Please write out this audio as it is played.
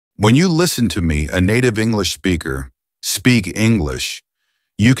When you listen to me, a native English speaker, speak English,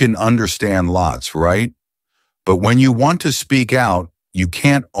 you can understand lots, right? But when you want to speak out, you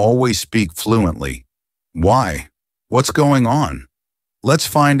can't always speak fluently. Why? What's going on? Let's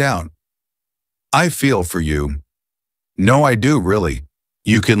find out. I feel for you. No, I do, really.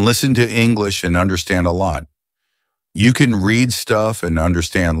 You can listen to English and understand a lot. You can read stuff and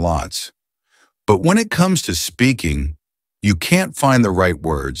understand lots. But when it comes to speaking, you can't find the right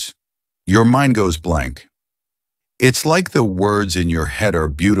words. Your mind goes blank. It's like the words in your head are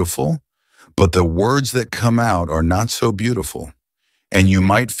beautiful, but the words that come out are not so beautiful. And you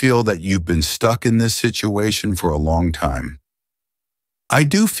might feel that you've been stuck in this situation for a long time. I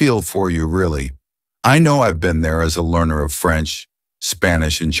do feel for you, really. I know I've been there as a learner of French,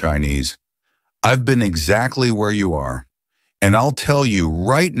 Spanish, and Chinese. I've been exactly where you are. And I'll tell you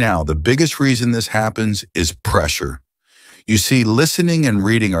right now, the biggest reason this happens is pressure. You see, listening and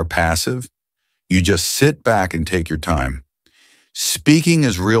reading are passive. You just sit back and take your time. Speaking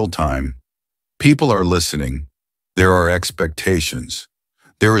is real time. People are listening. There are expectations.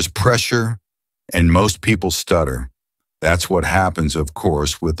 There is pressure, and most people stutter. That's what happens, of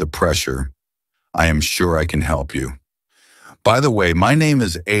course, with the pressure. I am sure I can help you. By the way, my name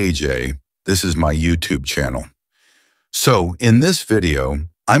is AJ. This is my YouTube channel. So, in this video,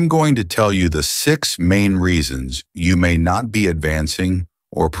 I'm going to tell you the 6 main reasons you may not be advancing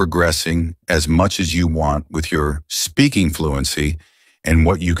or progressing as much as you want with your speaking fluency and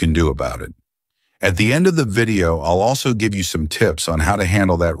what you can do about it. At the end of the video, I'll also give you some tips on how to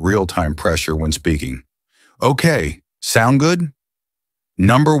handle that real-time pressure when speaking. Okay, sound good?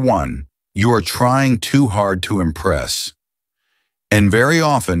 Number 1, you are trying too hard to impress. And very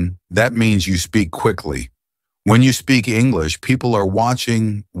often, that means you speak quickly. When you speak English, people are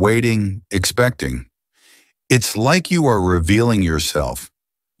watching, waiting, expecting. It's like you are revealing yourself.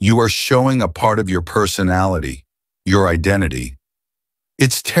 You are showing a part of your personality, your identity.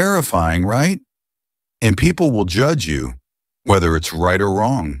 It's terrifying, right? And people will judge you, whether it's right or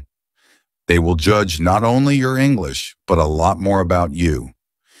wrong. They will judge not only your English, but a lot more about you.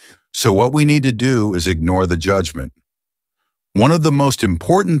 So what we need to do is ignore the judgment. One of the most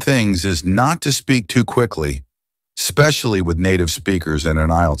important things is not to speak too quickly, especially with native speakers and an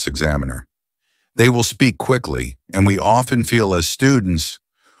IELTS examiner. They will speak quickly, and we often feel as students,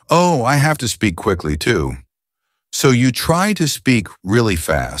 oh, I have to speak quickly too. So you try to speak really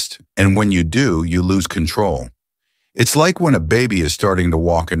fast, and when you do, you lose control. It's like when a baby is starting to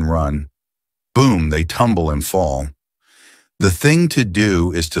walk and run. Boom, they tumble and fall. The thing to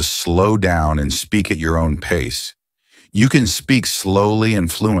do is to slow down and speak at your own pace. You can speak slowly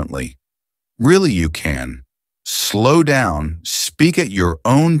and fluently. Really, you can. Slow down, speak at your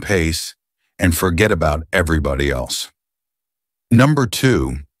own pace, and forget about everybody else. Number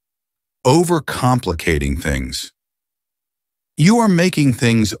 2, overcomplicating things. You are making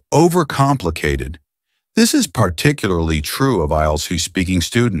things overcomplicated. This is particularly true of IELTS speaking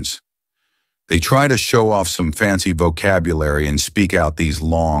students. They try to show off some fancy vocabulary and speak out these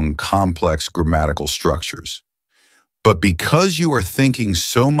long, complex grammatical structures. But because you are thinking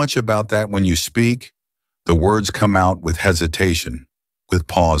so much about that when you speak, the words come out with hesitation, with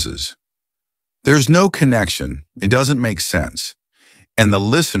pauses. There's no connection. It doesn't make sense. And the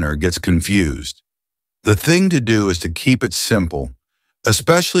listener gets confused. The thing to do is to keep it simple,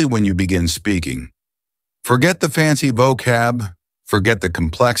 especially when you begin speaking. Forget the fancy vocab, forget the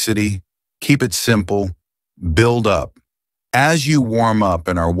complexity, keep it simple, build up. As you warm up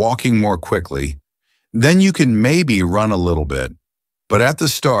and are walking more quickly, then you can maybe run a little bit. But at the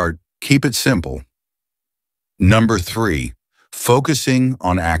start, keep it simple. Number 3, focusing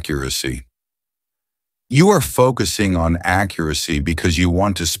on accuracy. You are focusing on accuracy because you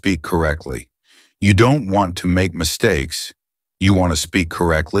want to speak correctly. You don't want to make mistakes. You want to speak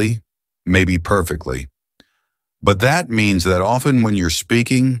correctly, maybe perfectly. But that means that often when you're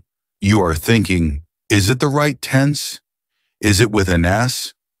speaking, you are thinking, is it the right tense? Is it with an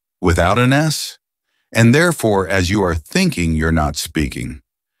S? Without an S? And therefore, as you are thinking, you're not speaking.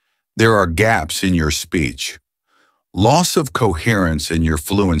 There are gaps in your speech. Loss of coherence and your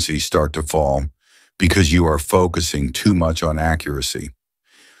fluency start to fall because you are focusing too much on accuracy.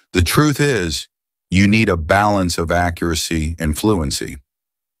 The truth is, you need a balance of accuracy and fluency.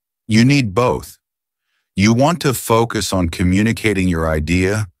 You need both. You want to focus on communicating your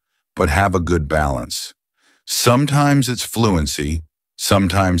idea, but have a good balance. Sometimes it's fluency,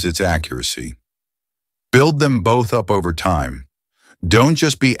 sometimes it's accuracy. Build them both up over time. Don't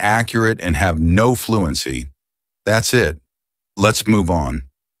just be accurate and have no fluency. That's it. Let's move on.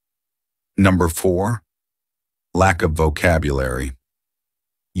 Number 4, lack of vocabulary.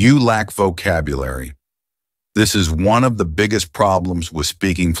 You lack vocabulary. This is one of the biggest problems with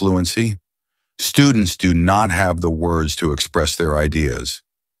speaking fluency. Students do not have the words to express their ideas.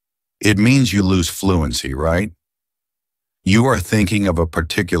 It means you lose fluency, right? You are thinking of a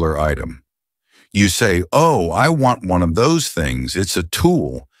particular item. You say, "Oh, I want one of those things. It's a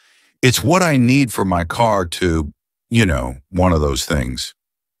tool. It's what I need for my car to, one of those things."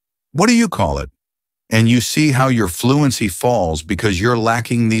 What do you call it? And you see how your fluency falls because you're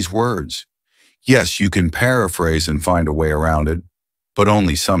lacking these words. Yes, you can paraphrase and find a way around it, but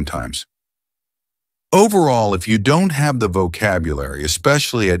only sometimes. Overall, if you don't have the vocabulary,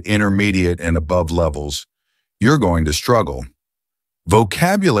 especially at intermediate and above levels, you're going to struggle.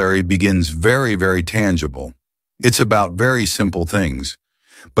 Vocabulary begins very, very tangible. It's about very simple things.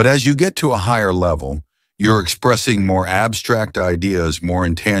 But as you get to a higher level, you're expressing more abstract ideas, more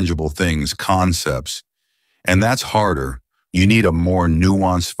intangible things, concepts. And that's harder. You need a more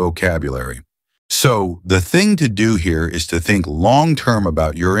nuanced vocabulary. So the thing to do here is to think long-term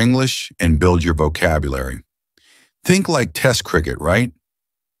about your English and build your vocabulary. Think like test cricket, right?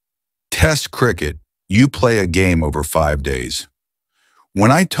 Test cricket, you play a game over 5 days.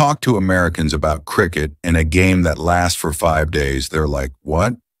 When I talk to Americans about cricket and a game that lasts for 5 days, they're like,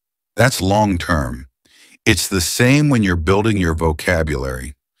 "What? That's long-term." It's the same when you're building your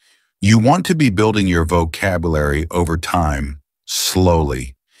vocabulary. You want to be building your vocabulary over time,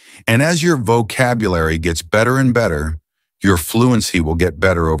 slowly. And as your vocabulary gets better and better, your fluency will get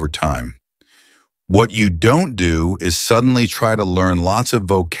better over time. What you don't do is suddenly try to learn lots of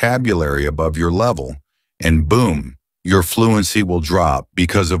vocabulary above your level, and boom, your fluency will drop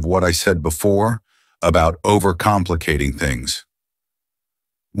because of what I said before about overcomplicating things.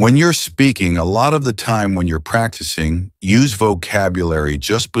 When you're speaking, a lot of the time when you're practicing, use vocabulary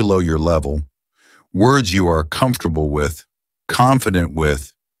just below your level, words you are comfortable with, confident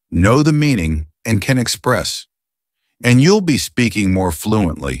with, know the meaning, and can express. And you'll be speaking more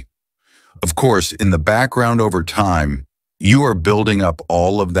fluently. Of course, in the background over time, you are building up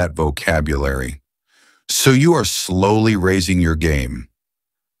all of that vocabulary. So you are slowly raising your game.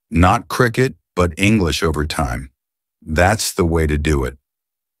 Not cricket, but English over time. That's the way to do it.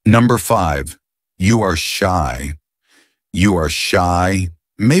 Number 5, you are shy. You are shy.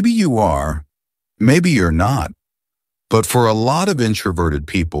 Maybe you are. Maybe you're not. But for a lot of introverted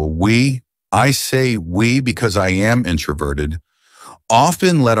people, I say we because I am introverted,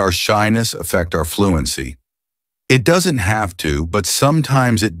 often let our shyness affect our fluency. It doesn't have to, but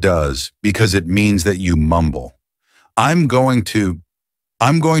sometimes it does because it means that you mumble. I'm going to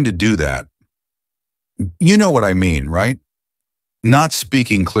do that. You know what I mean, right? Not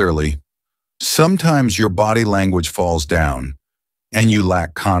speaking clearly. Sometimes your body language falls down and you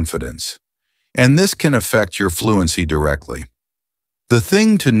lack confidence. And this can affect your fluency directly. The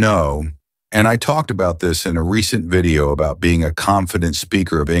thing to know, and I talked about this in a recent video about being a confident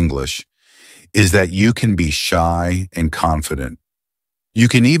speaker of English, is that you can be shy and confident. You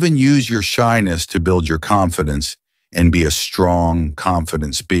can even use your shyness to build your confidence and be a strong,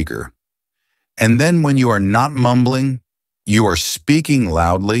 confident speaker. And then when you are not mumbling, you are speaking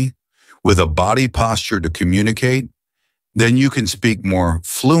loudly with a body posture to communicate, then you can speak more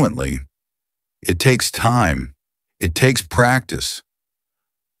fluently. It takes time. It takes practice.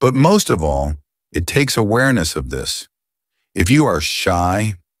 But most of all, it takes awareness of this. If you are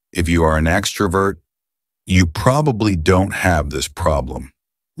shy, if you are an extrovert, you probably don't have this problem.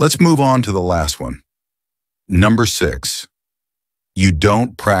 Let's move on to the last one. Number 6, you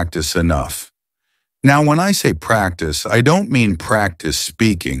don't practice enough. Now, when I say practice, I don't mean practice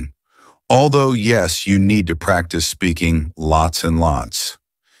speaking, although yes, you need to practice speaking lots and lots.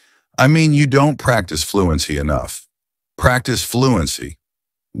 I mean, you don't practice fluency enough. Practice fluency.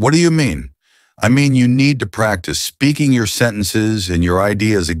 What do you mean? I mean, you need to practice speaking your sentences and your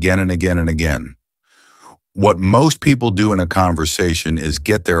ideas again and again and again. What most people do in a conversation is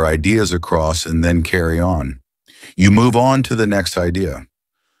get their ideas across and then carry on. You move on to the next idea.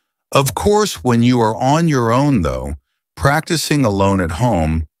 Of course, when you are on your own, though, practicing alone at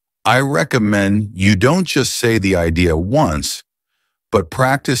home, I recommend you don't just say the idea once, but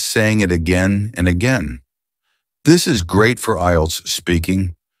practice saying it again and again. This is great for IELTS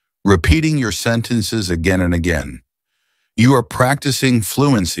speaking, repeating your sentences again and again. You are practicing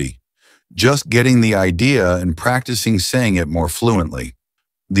fluency, just getting the idea and practicing saying it more fluently.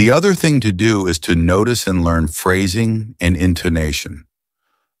 The other thing to do is to notice and learn phrasing and intonation.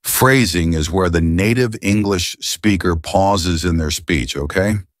 Phrasing is where the native English speaker pauses in their speech,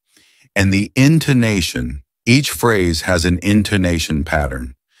 okay? And the intonation, each phrase has an intonation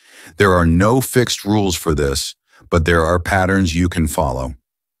pattern. There are no fixed rules for this, but there are patterns you can follow.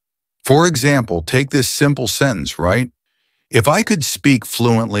 For example, take this simple sentence, right? If I could speak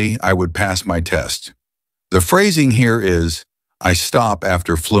fluently, I would pass my test. The phrasing here is, I stop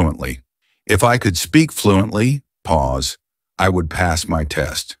after fluently. If I could speak fluently, pause, I would pass my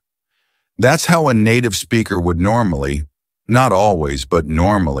test. That's how a native speaker would normally, not always, but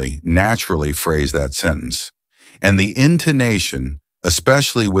normally, naturally phrase that sentence. And the intonation,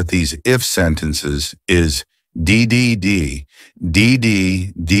 especially with these if sentences, is DDD,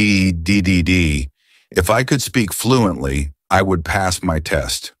 DD, D, DDD. If I could speak fluently, I would pass my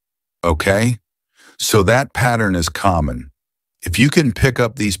test. Okay? So that pattern is common. If you can pick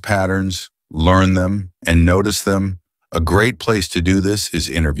up these patterns, learn them, and notice them, a great place to do this is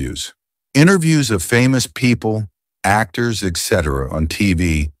interviews. Interviews of famous people, actors, etc. on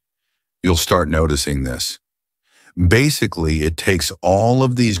TV, you'll start noticing this. Basically, it takes all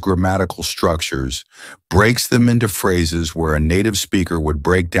of these grammatical structures, breaks them into phrases where a native speaker would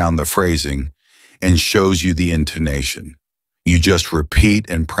break down the phrasing, and shows you the intonation. You just repeat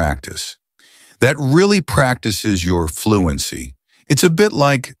and practice. That really practices your fluency. It's a bit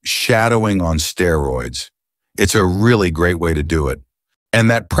like shadowing on steroids. It's a really great way to do it.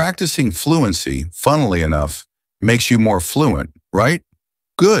 And that practicing fluency, funnily enough, makes you more fluent, right?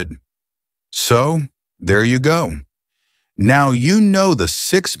 Good. So, there you go. Now you know the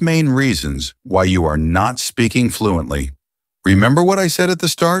 6 main reasons why you are not speaking fluently. Remember what I said at the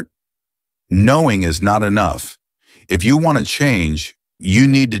start? Knowing is not enough. If you want to change, you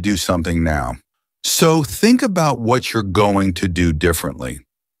need to do something now. So think about what you're going to do differently.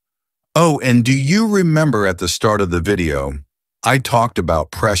 Oh, and do you remember at the start of the video, I talked about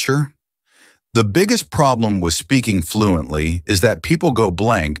pressure? The biggest problem with speaking fluently is that people go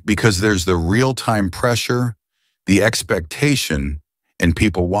blank because there's the real-time pressure, the expectation, and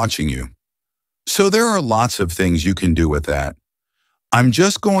people watching you. So there are lots of things you can do with that. I'm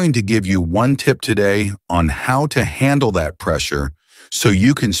just going to give you one tip today on how to handle that pressure so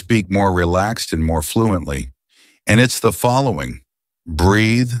you can speak more relaxed and more fluently. And it's the following.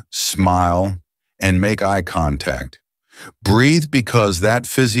 Breathe, smile, and make eye contact. Breathe because that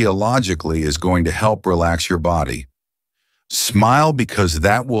physiologically is going to help relax your body. Smile because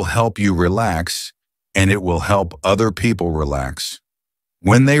that will help you relax and it will help other people relax.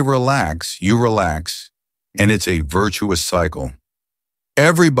 When they relax, you relax, and it's a virtuous cycle.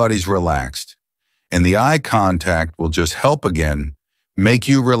 Everybody's relaxed, and the eye contact will just help again, make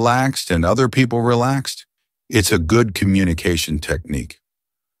you relaxed and other people relaxed. It's a good communication technique.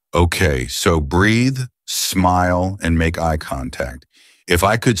 Okay, so breathe, smile, and make eye contact. If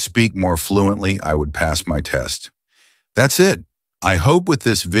I could speak more fluently, I would pass my test. That's it. I hope with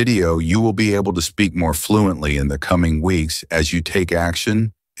this video you will be able to speak more fluently in the coming weeks as you take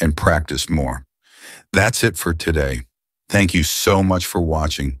action and practice more. That's it for today. Thank you so much for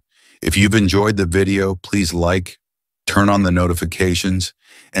watching. If you've enjoyed the video, please like, turn on the notifications,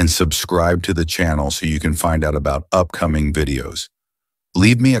 and subscribe to the channel so you can find out about upcoming videos.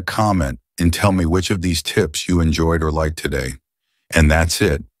 Leave me a comment and tell me which of these tips you enjoyed or liked today. And that's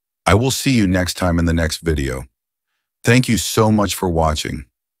it. I will see you next time in the next video. Thank you so much for watching.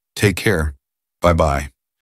 Take care. Bye-bye.